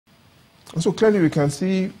And so clearly we can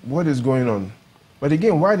see what is going on. But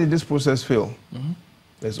again, why did this process fail?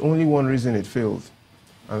 There's only one reason it failed,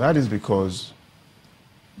 and that is because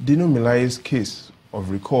Dino Melaye's case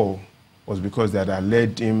of recall was because they had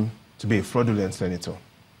alleged him to be a fraudulent senator.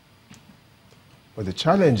 But the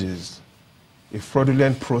challenge is a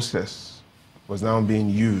fraudulent process was now being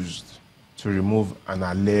used to remove an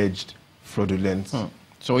alleged fraudulent.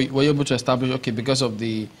 So were you able to establish, okay, because of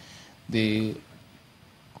the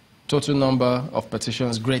total number of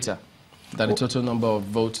petitions greater than the total number of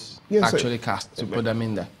votes actually cast to put them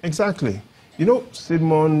in there? Exactly. You know,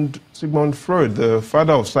 Sigmund Freud, the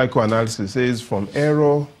father of psychoanalysis, says from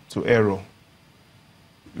error to error,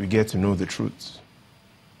 we get to know the truth.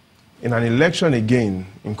 In an election again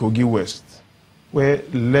in Kogi West, where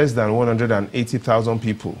less than 180,000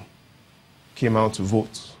 people came out to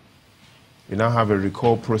vote, we now have a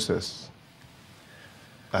recall process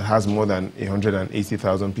that has more than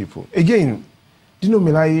 180,000 people. Again, Dino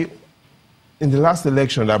Melaye, in the last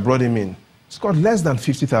election that brought him in, scored less than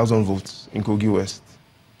 50,000 votes in Kogi West.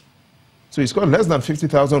 So he scored less than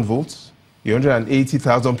 50,000 votes.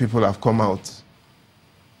 180,000 people have come out.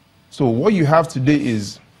 So what you have today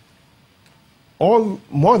is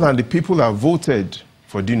more than the people that voted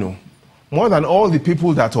for Dino, more than all the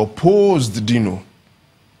people that opposed Dino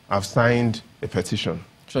have signed a petition.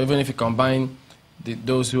 So even if you combine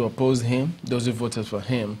those who opposed him, those who voted for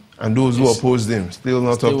him, and those who opposed him, still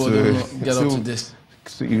not up to get up to this.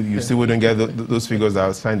 So you still wouldn't get those figures that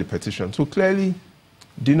have signed the petition. So clearly,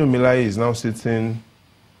 Dino Melaye is now sitting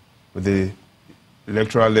with the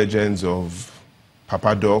electoral legends of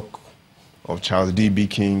Papa Doc, of Charles D.B.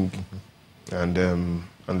 King, and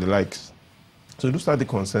the likes. So those are the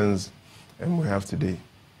concerns we have today.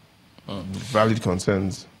 Valid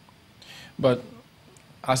concerns. But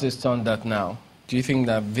as it's turned out now, do you think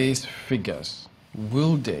that these figures,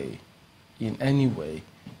 will they in any way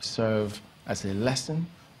serve as a lesson?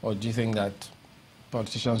 Or do you think that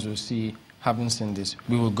politicians will see, having seen this,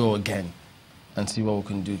 we will go again and see what we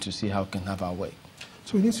can do to see how we can have our way?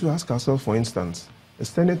 So we need to ask ourselves, for instance, a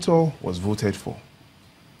senator was voted for.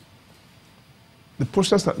 The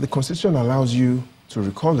process, the Constitution allows you to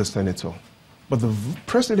recall the senator, but the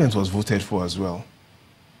president was voted for as well.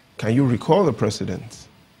 Can you recall the president?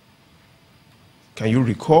 Can you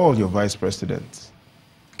recall your vice president?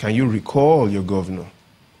 Can you recall your governor?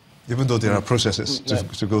 Even though there are processes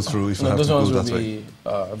to go through if you have to go that way. Those ones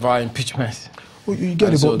will be via impeachment. Well, you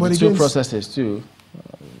get it, so but the two processes too,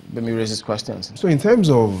 let me raise these questions. So in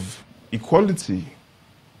terms of equality,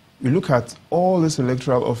 we look at all these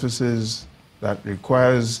electoral offices that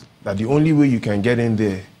requires that the only way you can get in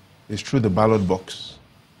there is through the ballot box.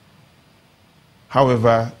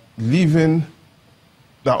 However, leaving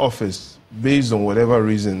that office based on whatever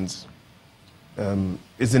reasons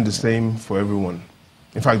isn't the same for everyone.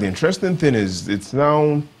 In fact, the interesting thing is it's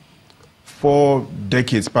now 4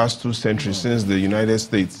 decades past 2 centuries since the United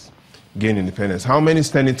States gained independence. How many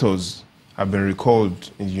senators have been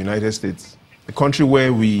recalled in the United States, the country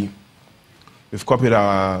where we've copied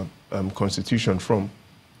our constitution from?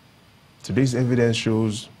 Today's evidence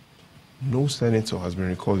shows no senator has been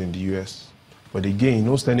recalled in the US. But again,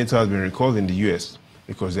 no senator has been recalled in the US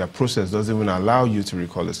because their process doesn't even allow you to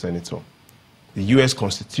recall a senator. The US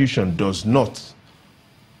Constitution does not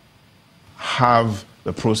have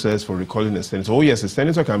the process for recalling a senator. Oh yes, a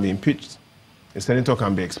senator can be impeached, a senator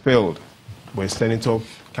can be expelled, but a senator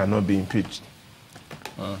cannot be impeached.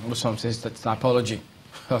 Some say that's an apology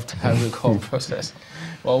of the recall process.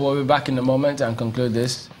 Well, we'll be back in a moment and conclude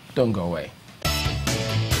this. Don't go away.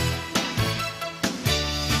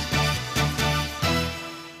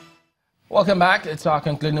 Welcome back. It's our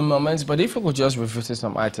concluding moments. But if we could just revisit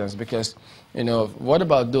some items, because, you know, what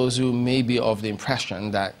about those who may be of the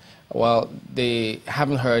impression that, well, they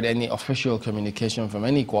haven't heard any official communication from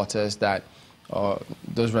any quarters that, or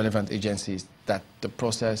those relevant agencies, that the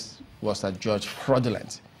process was adjudged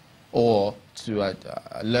fraudulent, or to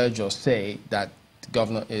allege or say that the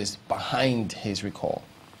governor is behind his recall?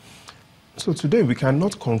 So today we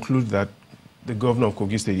cannot conclude that the governor of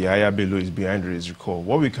Kogi State, Yahaya Bello, is behind his recall.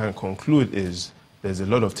 What we can conclude is there's a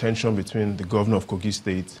lot of tension between the governor of Kogi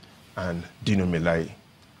State and Dino Melaye.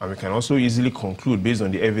 And we can also easily conclude, based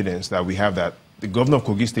on the evidence that we have, that the governor of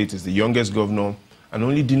Kogi State is the youngest governor, and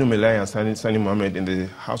only Dino Melaye and Sani Mohammed in the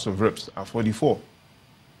House of Reps are 44.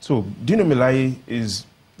 So Dino Melaye is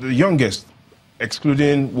the youngest,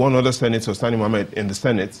 excluding one other senator, Sani Mohammed, in the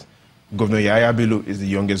Senate. Governor Yahaya Bello is the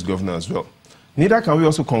youngest governor as well. Neither can we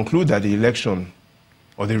also conclude that the election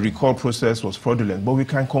or the recall process was fraudulent, but we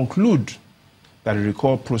can conclude that the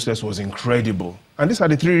recall process was incredible. And these are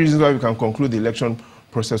the 3 reasons why we can conclude the election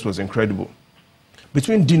process was incredible.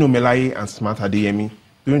 Between Dino, Melaye, and Smart Adeyemi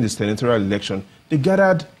during the senatorial election, they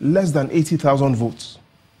gathered less than 80,000 votes.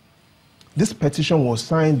 This petition was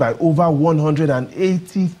signed by over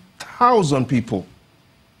 180,000 people.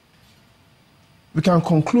 We can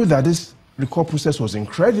conclude that this recall process was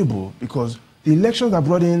incredible because the elections that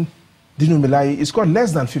brought in Dino Melaye scored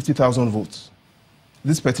less than 50,000 votes.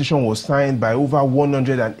 This petition was signed by over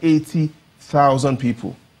 180,000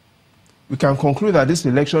 people. We can conclude that this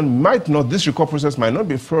this recall process might not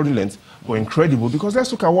be fraudulent or incredible because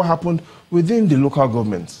let's look at what happened within the local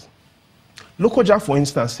governments. Lokoja, for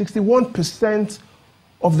instance, 61%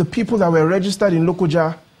 of the people that were registered in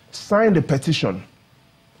Lokoja signed the petition.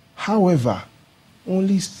 However,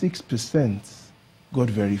 only 6% got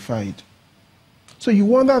verified. So you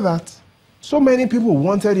wonder that so many people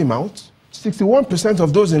wanted him out. 61%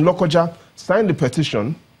 of those in Lokoja signed the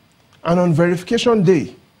petition, and on verification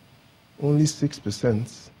day, only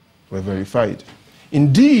 6% were verified.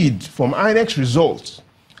 Indeed, from INEC's results,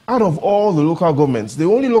 out of all the local governments, the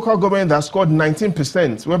only local government that scored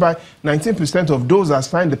 19%, whereby 19% of those that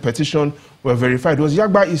signed the petition were verified, was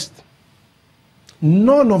Yagba East.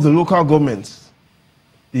 None of the local governments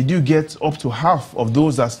did you get up to half of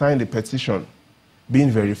those that signed the petition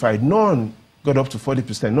being verified. None got up to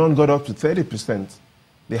 40%, none got up to 30%.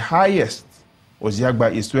 The highest was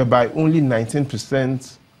Yagba East, whereby only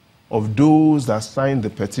 19% of those that signed the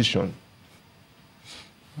petition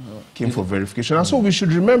came for verification. And so we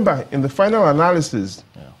should remember in the final analysis,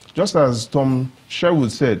 just as Tom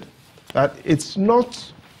Sherwood said, that it's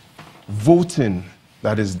not voting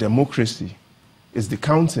that is democracy, it's the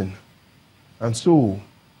counting. And so,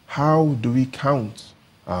 how do we count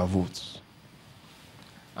our votes?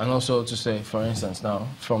 And also to say, for instance, now,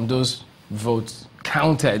 from those votes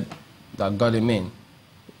counted that got him in,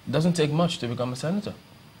 it doesn't take much to become a senator.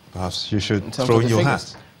 Perhaps you should throw in your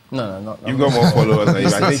hat. No, not. You've got more followers than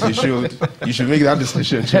him. I think you should make that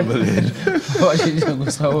decision, Chamberlain.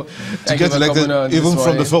 To get elected, even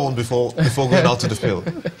from the phone before going out to the field.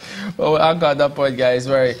 Well, I got that point, guys.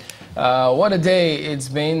 What a day it's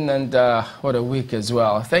been, and what a week as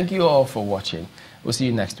well. Thank you all for watching. We'll see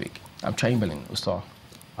you next week. I'm Chamberlain Ustor.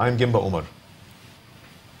 I'm Gimba Omar.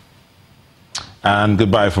 And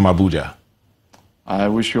goodbye from Abuja. I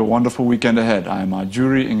wish you a wonderful weekend ahead. I'm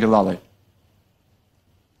Ajuri Ngelale.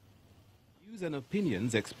 Views and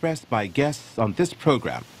opinions expressed by guests on this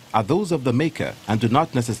program are those of the maker and do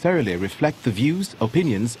not necessarily reflect the views,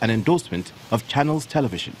 opinions, and endorsement of Channels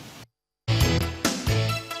Television.